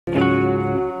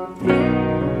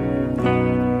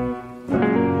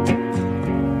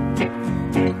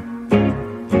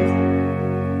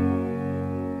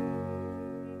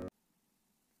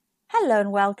Hello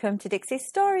and welcome to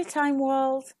Dixie's Storytime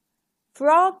World.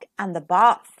 Frog and the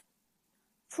Bath.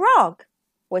 Frog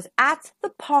was at the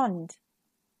pond.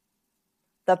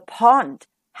 The pond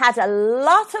had a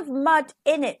lot of mud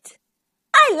in it.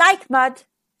 I like mud,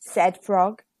 said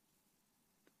Frog.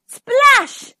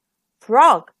 Splash!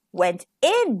 Frog went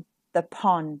in the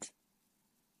pond.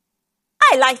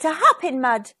 I like to hop in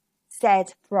mud,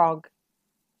 said Frog.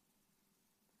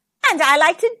 And I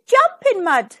like to jump in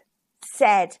mud,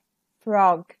 said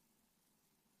Frog.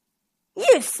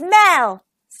 You smell,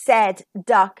 said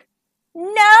Duck.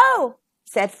 No,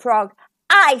 said Frog,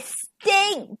 I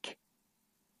stink.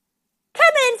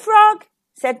 Come in, Frog,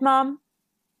 said Mum.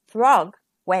 Frog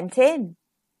went in.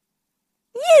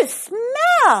 You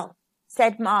smell,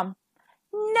 said Mum.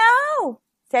 No,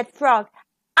 said Frog,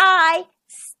 I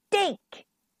stink.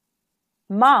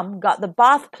 Mum got the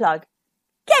bath plug.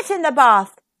 Get in the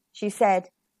bath, she said.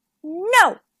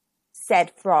 No,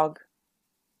 said Frog.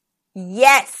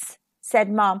 Yes, said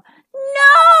Mum.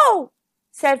 No,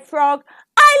 said Frog.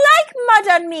 I like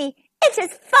mud on me. It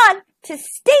is fun to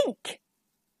stink.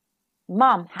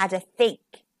 Mum had a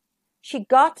think. She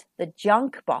got the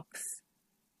junk box.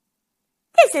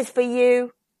 This is for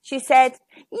you, she said.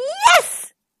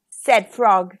 Yes, said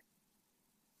Frog.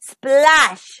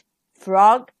 Splash!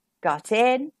 Frog got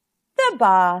in the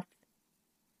bath.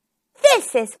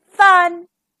 This is fun,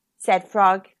 said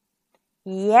Frog.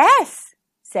 Yes,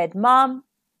 said Mum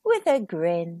with a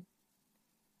grin.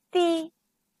 The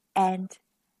end.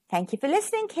 Thank you for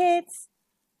listening, kids.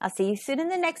 I'll see you soon in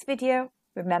the next video.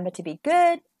 Remember to be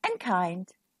good and kind.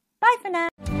 Bye for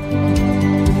now.